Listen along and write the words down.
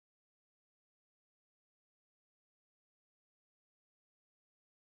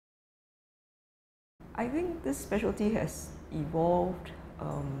I think this specialty has evolved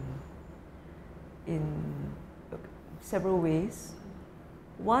in several ways.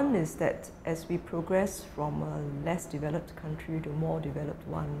 One is that as we progress from a less developed country to a more developed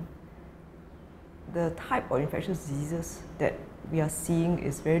one, the type of infectious diseases that we are seeing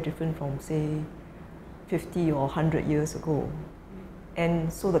is very different from, say, 50 or 100 years ago.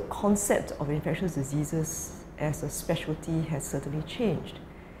 And so the concept of infectious diseases as a specialty has certainly changed.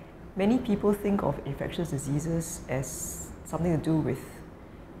 Many people think of infectious diseases as something to do with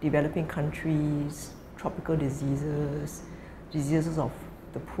developing countries, tropical diseases, diseases of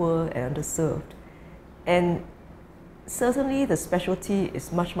the poor and underserved. And certainly the specialty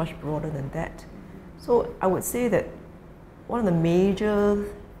is much, much broader than that. So I would say that one of the major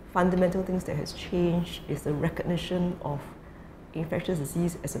fundamental things that has changed is the recognition of infectious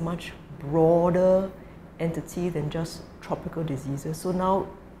disease as a much broader entity than just tropical diseases. So now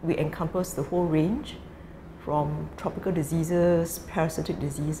we encompass the whole range from tropical diseases, parasitic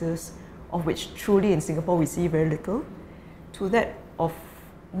diseases, of which truly in Singapore we see very little, to that of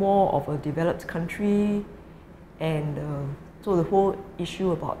more of a developed country, and so the whole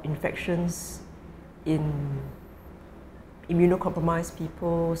issue about infections in immunocompromised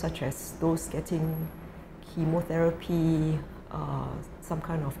people, such as those getting chemotherapy, some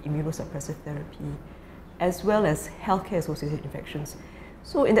kind of immunosuppressive therapy, as well as healthcare-associated infections.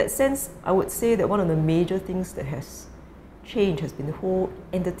 So in that sense, I would say that one of the major things that has changed has been the whole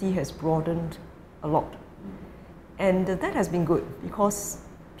entity has broadened a lot. And that has been good because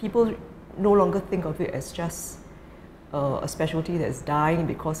people no longer think of it as just a specialty that is dying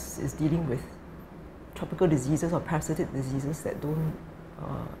because it's dealing with tropical diseases or parasitic diseases that don't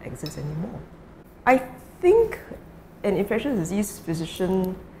exist anymore. I think an infectious disease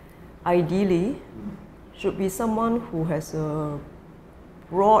physician ideally should be someone who has a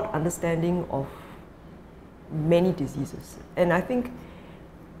broad understanding of many diseases. And I think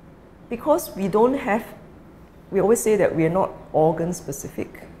because we always say that we are not organ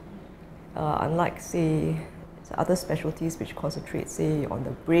specific, unlike, say, other specialties which concentrate, say, on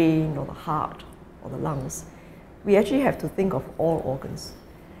the brain or the heart or the lungs. We actually have to think of all organs.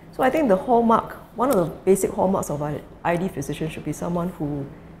 So I think the hallmark, one of the basic hallmarks of an ID physician should be someone who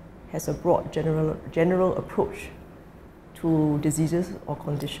has a broad general approach to diseases or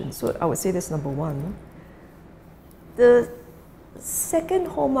conditions. So I would say that's number one. The second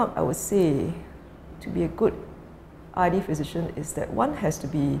hallmark I would say to be a good ID physician is that one has to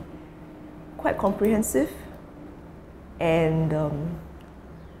be quite comprehensive and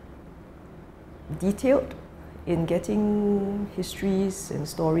detailed in getting histories and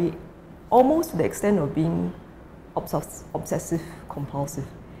story, almost to the extent of being obsessive compulsive.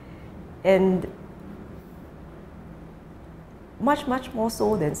 And much, much more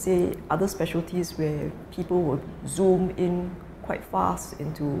so than, say, other specialties where people would zoom in quite fast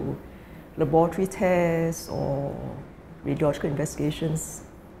into laboratory tests or radiological investigations.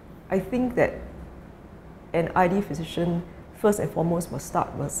 I think that an ID physician, first and foremost, must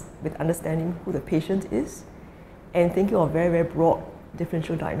start with understanding who the patient is and thinking of very, very broad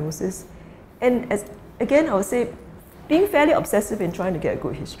differential diagnosis. And again, I would say, being fairly obsessive in trying to get a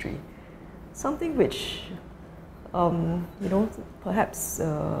good history. Something which perhaps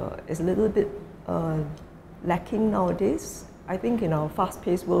is a little bit lacking nowadays. I think in our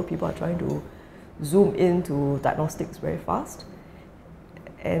fast-paced world, people are trying to zoom into diagnostics very fast.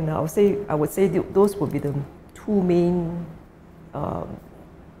 And I would say those would be the two main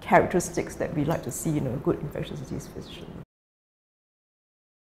characteristics that we like to see in a good infectious disease physician.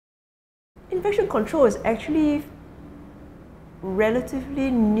 Infection control is actually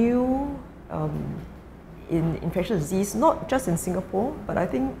relatively new in infectious disease, not just in Singapore, but I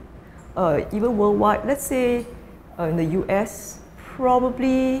think even worldwide. Let's say in the US,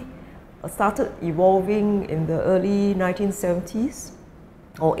 probably started evolving in the early 1970s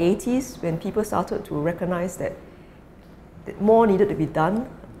or 80s, when people started to recognize that more needed to be done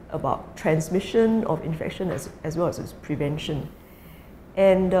about transmission of infection as well as its prevention.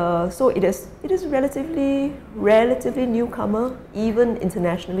 And so it is relatively newcomer, even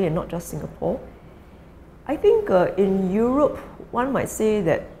internationally and not just Singapore. I think in Europe, one might say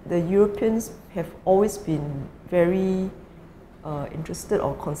that the Europeans have always been very interested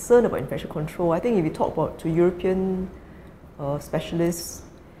or concerned about infection control. I think if you talk to European specialists,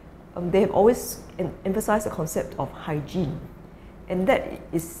 they have always emphasized the concept of hygiene, and that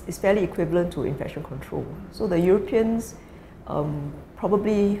is fairly equivalent to infection control. So the Europeans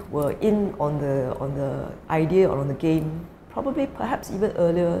probably were in on the idea or on the game, probably perhaps even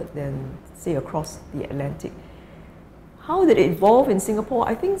earlier than, say, across the Atlantic. How did it evolve in Singapore?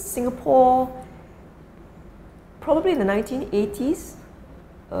 I think Singapore probably in the 1980s,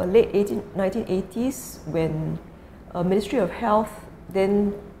 late 1980s, when Ministry of Health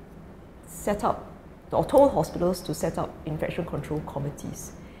then set up, or told hospitals to set up infection control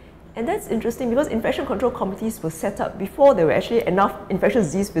committees. And that's interesting because infection control committees were set up before there were actually enough infectious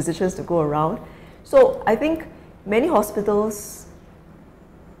disease physicians to go around. So I think many hospitals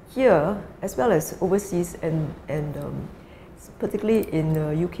here, as well as overseas, and particularly in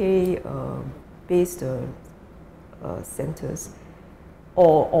UK-based centers,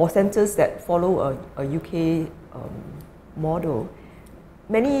 or centers that follow a UK model,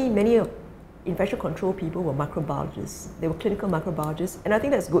 many infection control people were microbiologists. They were clinical microbiologists, and I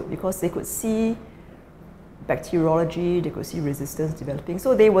think that's good because they could see bacteriology, they could see resistance developing.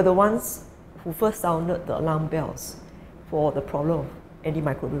 So they were the ones who first sounded the alarm bells for the problem of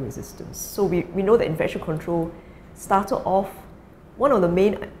antimicrobial resistance. So we know that infection control started off, one of the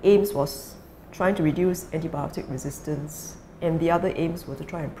main aims was trying to reduce antibiotic resistance, and the other aims were to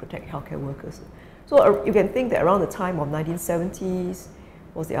try and protect healthcare workers. So you can think that around the time of 1970s,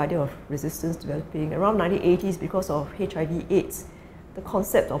 was the idea of resistance developing. Around 1980s, because of HIV/AIDS, the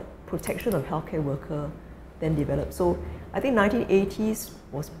concept of protection of healthcare worker then developed. So I think 1980s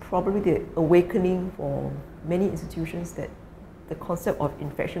was probably the awakening for many institutions that the concept of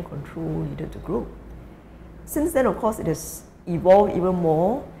infection control needed to grow. Since then, of course, it has evolved even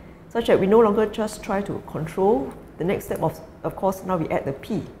more, such that we no longer just try to control. The next step, of course, now we add the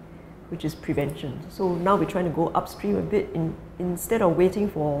P, which is prevention. So now we're trying to go upstream a bit. Instead of waiting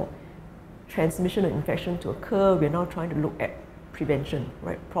for transmission of infection to occur, we're now trying to look at prevention,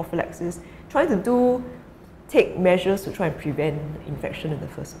 right? Prophylaxis, trying to take measures to try and prevent infection in the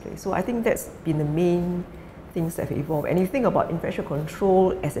first place. So I think that's been the main things that have evolved. And you think about infection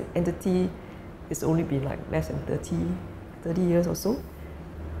control as an entity, it's only been like less than 30 years or so.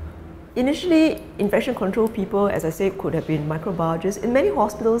 Initially, infection control people, as I said, could have been microbiologists. In many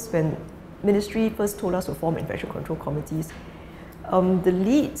hospitals, when ministry first told us to form infection control committees, the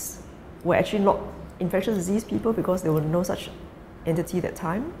leads were actually not infectious disease people because there were no such entity at that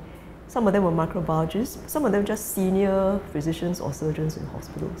time. Some of them were microbiologists, some of them just senior physicians or surgeons in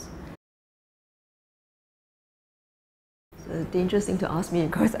hospitals. It's a dangerous thing to ask me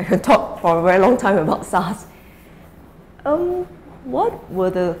because I can talk for a very long time about SARS. What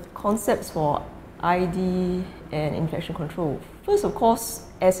were the concepts for ID and infection control? First, of course,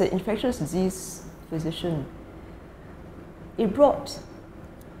 as an infectious disease physician, it brought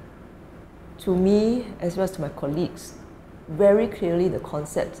to me, as well as to my colleagues, very clearly the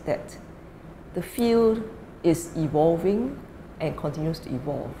concept that the field is evolving and continues to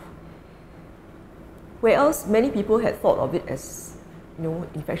evolve. Whereas many people had thought of it as,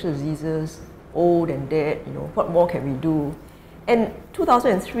 infectious diseases, old and dead, what more can we do? And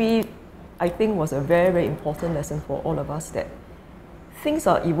 2003, I think, was a very, very important lesson for all of us that things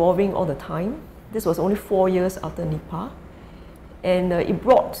are evolving all the time. This was only 4 years after Nipah. And it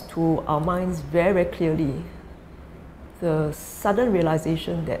brought to our minds very, very clearly the sudden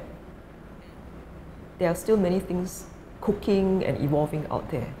realization that there are still many things cooking and evolving out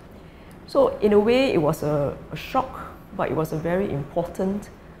there. So in a way, it was a shock, but it was a very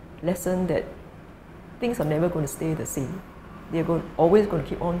important lesson that things are never going to stay the same. They're always going to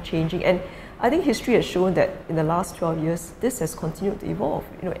keep on changing. And I think history has shown that in the last 12 years, this has continued to evolve.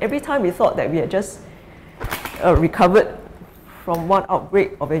 Every time we thought that we had just recovered from one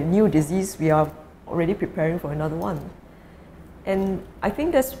outbreak of a new disease, we are already preparing for another one. And I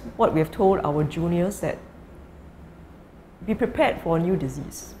think that's what we have told our juniors, that be prepared for a new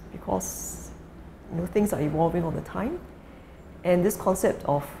disease because things are evolving all the time. And this concept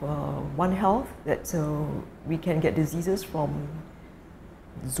of One Health, that we can get diseases from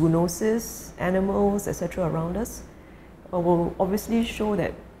zoonosis, animals, etc. around us, will obviously show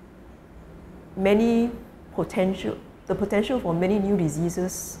that the potential for many new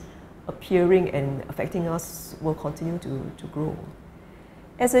diseases appearing and affecting us will continue to grow.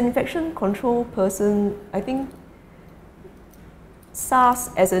 As an infection control person, I think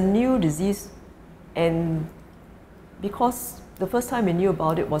SARS as a new disease, and because the first time we knew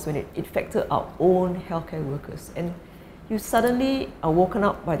about it was when it affected our own healthcare workers. And you suddenly are woken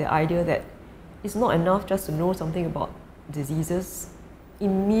up by the idea that it's not enough just to know something about diseases.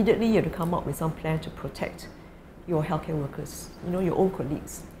 Immediately you have to come up with some plan to protect your healthcare workers, your own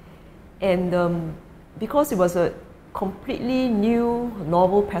colleagues. And because it was a completely new,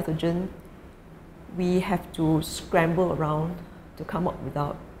 novel pathogen, we have to scramble around to come up with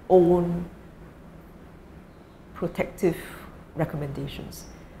our own protective recommendations.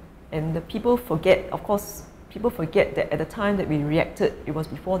 And the people forget, of course, that at the time that we reacted, it was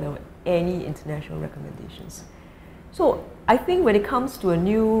before there were any international recommendations. So I think when it comes to a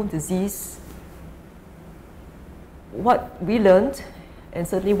new disease, what we learned, and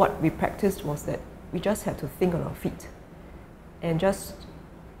certainly what we practiced, was that we just had to think on our feet and just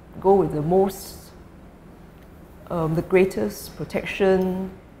go with the most, the greatest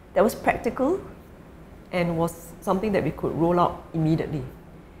protection that was practical and was something that we could roll out immediately.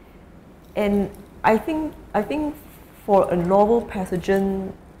 And I think for a novel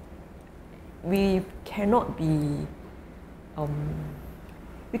pathogen, we cannot be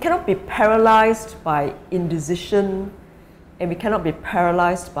paralyzed by indecision, and we cannot be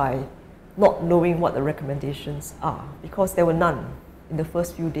paralyzed by not knowing what the recommendations are, because there were none in the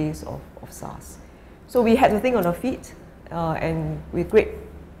first few days of SARS. So we had to think on our feet, and with great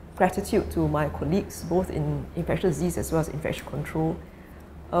gratitude to my colleagues, both in infectious disease as well as infection control,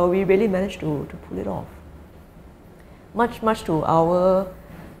 we really managed to pull it off. Much to our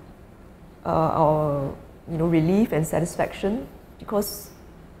relief and satisfaction, because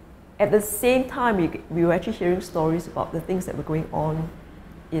at the same time we were actually hearing stories about the things that were going on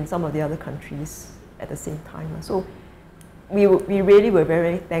in some of the other countries at the same time. So we really were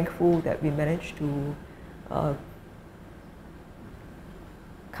very thankful that we managed to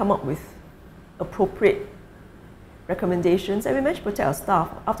come up with appropriate recommendations, and we managed to protect our staff.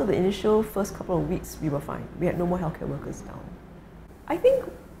 After the initial first couple of weeks, we were fine. We had no more healthcare workers down. I think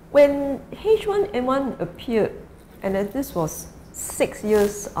when H1N1 appeared, and this was 6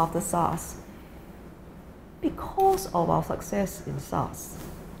 years after SARS, because of our success in SARS,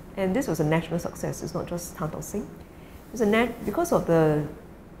 and this was a national success, it's not just Tan Tock Seng, because of the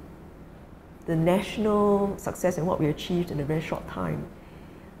national success and what we achieved in a very short time,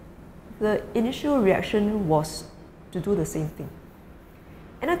 the initial reaction was to do the same thing.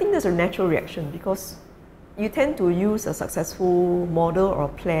 And I think there's a natural reaction, because you tend to use a successful model or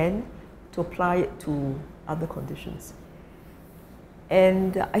plan to apply it to other conditions.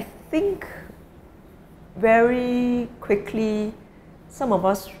 And I think very quickly, some of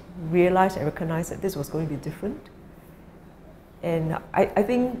us realized and recognized that this was going to be different. And I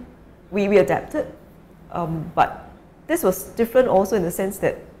think we adapted, but this was different also in the sense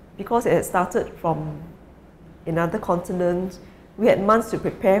that because it had started from another continent, we had months to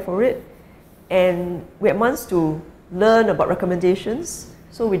prepare for it, and we had months to learn about recommendations,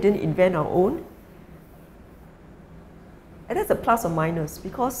 so we didn't invent our own. And that's a plus or minus,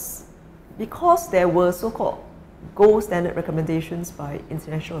 because there were so-called gold standard recommendations by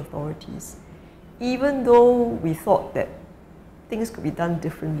international authorities. Even though we thought that things could be done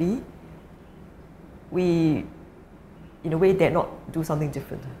differently, we, in a way, dared not do something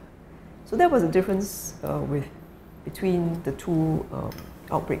different. So that was a difference between the two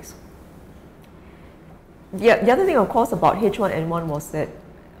outbreaks. The other thing, of course, about H1N1 was that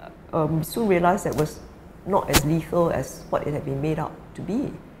we soon realized that it was not as lethal as what it had been made out to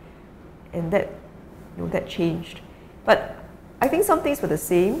be, and that changed. But I think some things were the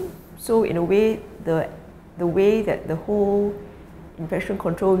same. So in a way, the way that the whole infection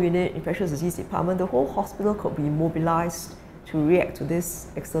control unit, infectious disease department, the whole hospital could be mobilized to react to this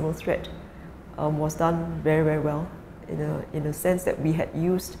external threat was done very, very well, in a sense that we had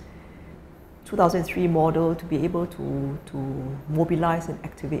used 2003 model to be able to mobilize and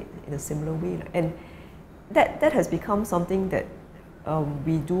activate in a similar way. And that has become something that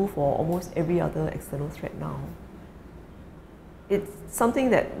we do for almost every other external threat now. It's something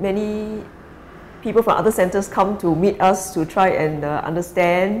that many people from other centers come to meet us to try and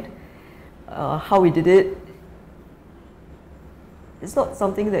understand how we did it. It's not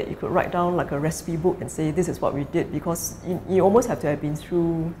something that you could write down like a recipe book and say this is what we did, because you almost have to have been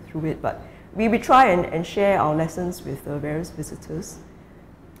through it. But we try and share our lessons with the various visitors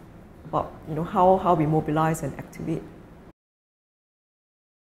about how we mobilize and activate.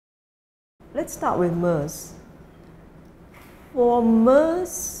 Let's start with MERS. For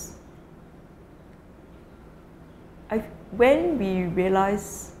MERS, when we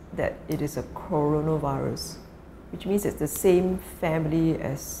realize that it is a coronavirus, which means it's the same family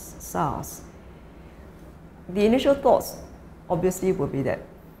as SARS, the initial thoughts obviously will be that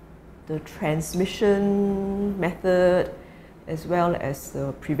the transmission method as well as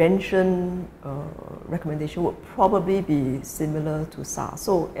the prevention recommendation would probably be similar to SARS.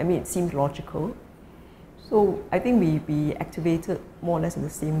 So, I mean, it seemed logical. So I think we activated more or less in the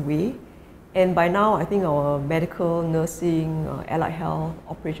same way. And by now, I think our medical, nursing, allied health,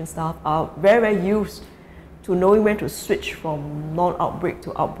 operation staff are very, very used to knowing when to switch from non-outbreak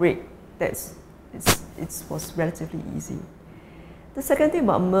to outbreak. It was relatively easy. The second thing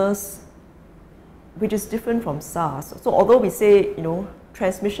about MERS, which is different from SARS. So although we say,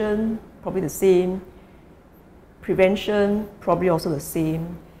 transmission, probably the same, Prevention, probably also the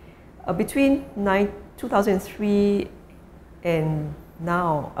same. Between 2003 and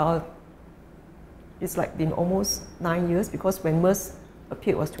now, it's like been almost 9 years, because when MERS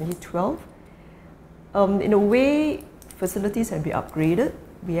appeared was 2012. In a way, facilities have been upgraded.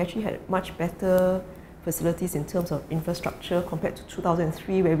 We actually had much better facilities in terms of infrastructure compared to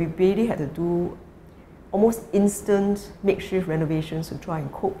 2003, where we really had to do almost instant makeshift renovations to try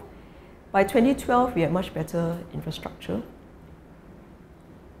and cope. By 2012, we had much better infrastructure.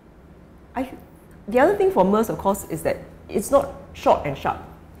 The other thing for MERS, of course, is that it's not short and sharp.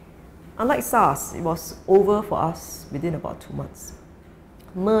 Unlike SARS, it was over for us within about 2 months.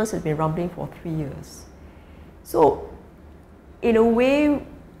 MERS has been rumbling for 3 years. So, in a way,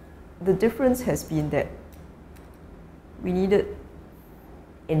 the difference has been that we needed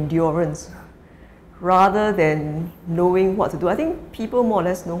endurance rather than knowing what to do. I think people more or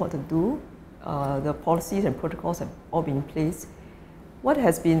less know what to do. The policies and protocols have all been in place. What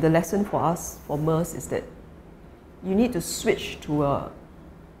has been the lesson for us for MERS is that you need to switch to a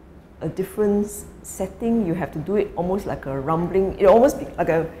different setting. You have to do it almost like a rumbling, it almost be like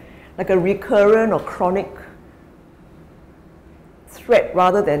a recurrent or chronic threat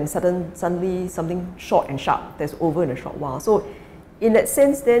rather than suddenly something short and sharp that's over in a short while. So in that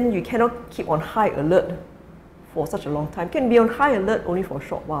sense, then you cannot keep on high alert for such a long time. You can be on high alert only for a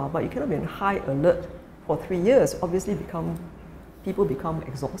short while, but you cannot be on high alert for 3 years. Obviously, people become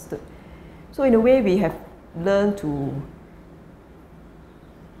exhausted. So in a way, we have learned to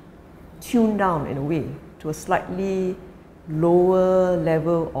tune down in a way to a slightly lower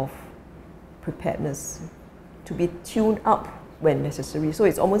level of preparedness, to be tuned up when necessary. So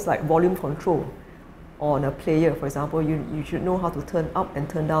it's almost like volume control on a player, for example. You should know how to turn up and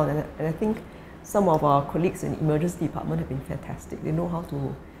turn down, and I think some of our colleagues in the emergency department have been fantastic. They know how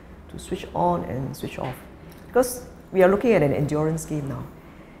to switch on and switch off, because we are looking at an endurance game now.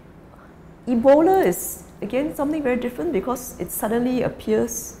 Ebola is, again, something very different because it suddenly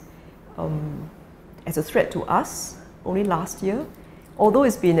appears as a threat to us only last year. Although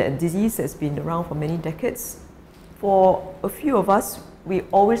it's been a disease that's been around for many decades, for a few of us, we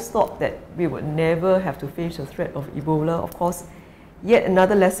always thought that we would never have to face the threat of Ebola. Of course, yet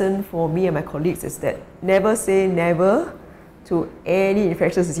another lesson for me and my colleagues is that never say never to any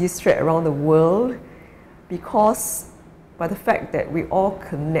infectious disease threat around the world, because by the fact that we all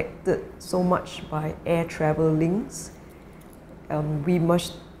connected so much by air travel links, we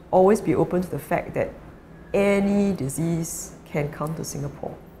must always be open to the fact that any disease can come to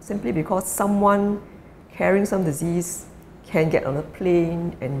Singapore, simply because someone carrying some disease can get on a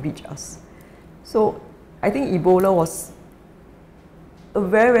plane and reach us. So I think Ebola was a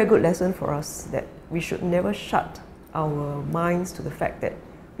very, very good lesson for us, that we should never shut our minds to the fact that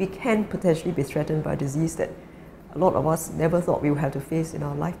we can potentially be threatened by a disease that a lot of us never thought we would have to face in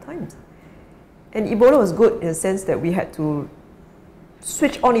our lifetimes. And Ebola was good in the sense that we had to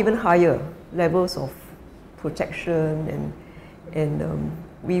switch on even higher levels of protection, and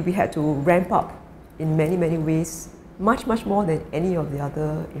we had to ramp up in many, many ways, much, much more than any of the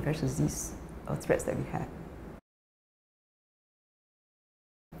other infectious disease threats that we had.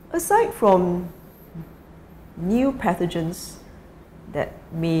 Aside from new pathogens that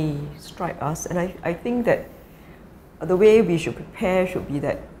may strike us, and I think that the way we should prepare should be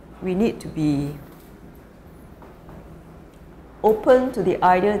that we need to be open to the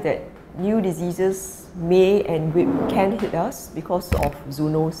idea that new diseases may and can hit us because of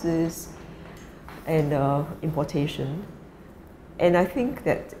zoonosis and importation. And I think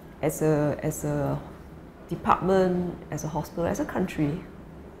that as a department, as a hospital, as a country,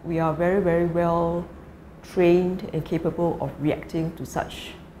 we are very, very well trained and capable of reacting to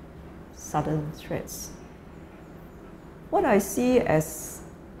such sudden threats. What I see as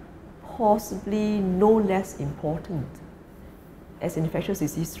possibly no less important as an infectious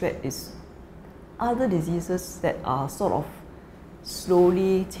disease threat is other diseases that are sort of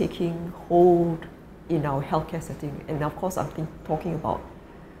slowly taking hold in our healthcare setting. And of course, I'm talking about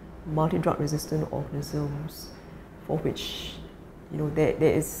multi-drug resistant organisms, for which there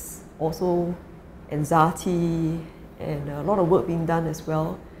is also anxiety and a lot of work being done as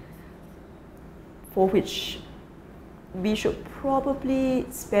well, for which we should probably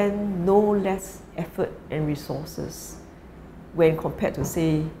spend no less effort and resources when compared to,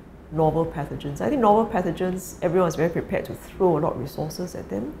 say, novel pathogens. I think novel pathogens, everyone is very prepared to throw a lot of resources at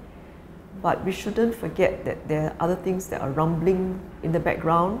them, but we shouldn't forget that there are other things that are rumbling in the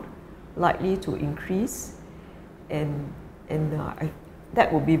background, likely to increase, and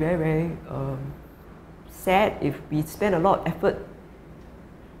that would be very, very sad if we spend a lot of effort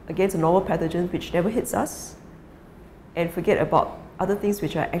against a novel pathogen which never hits us, and forget about other things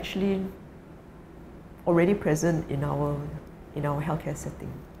which are actually already present in our healthcare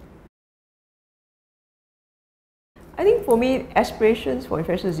setting. I think for me, aspirations for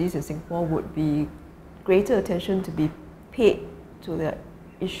infectious disease in Singapore would be greater attention to be paid to the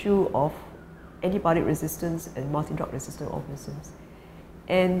issue of antibiotic resistance and multi-drug resistant organisms.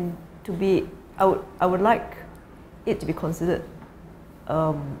 And I would like it to be considered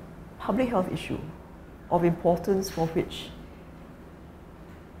a public health issue of importance for which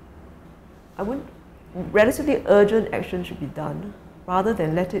relatively urgent action should be done, rather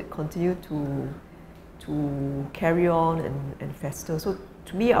than let it continue to carry on and fester. So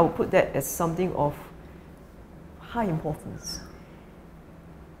to me, I would put that as something of high importance.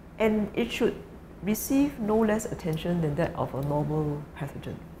 And it should receive no less attention than that of a normal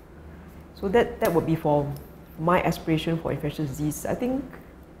pathogen. So that would be for my aspiration for infectious disease. I think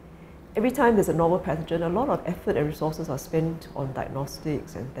every time there's a novel pathogen, a lot of effort and resources are spent on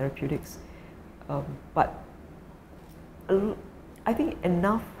diagnostics and therapeutics. But I think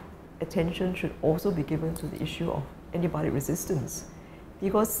enough attention should also be given to the issue of antibiotic resistance,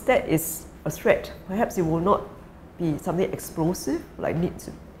 because that is a threat. Perhaps it will not be something explosive like needs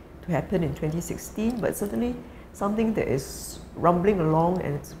to happen in 2016, but certainly something that is rumbling along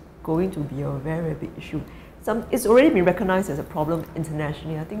and it's going to be a very, very big issue. It's already been recognized as a problem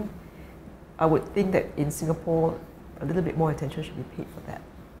internationally. I would think that in Singapore, a little bit more attention should be paid for that.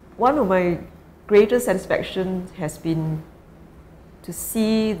 One of my greatest satisfaction has been to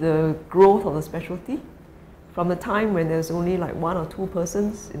see the growth of the specialty from the time when there's only like 1 or 2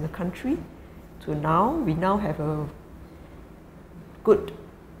 persons in the country to now. We now have a good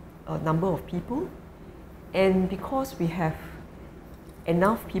number of people, and because we have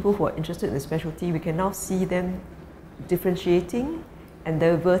enough people who are interested in the specialty, we can now see them differentiating and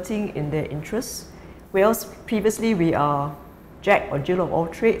diverting in their interests. Whereas previously we are jack or Jill of all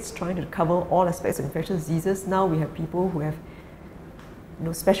trades, trying to cover all aspects of infectious diseases. Now we have people who have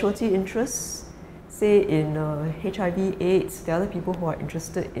specialty interests, say in HIV/AIDS. There are other people who are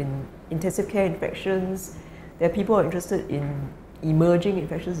interested in intensive care infections. There are people who are interested in emerging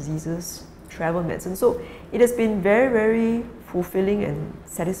infectious diseases, travel medicine. So it has been very, very fulfilling and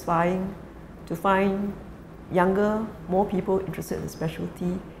satisfying to find younger, more people interested in the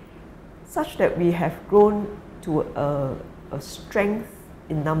specialty, such that we have grown to a strength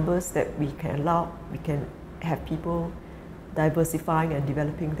in numbers that we can have people diversifying and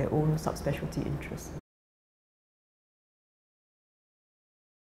developing their own subspecialty interests.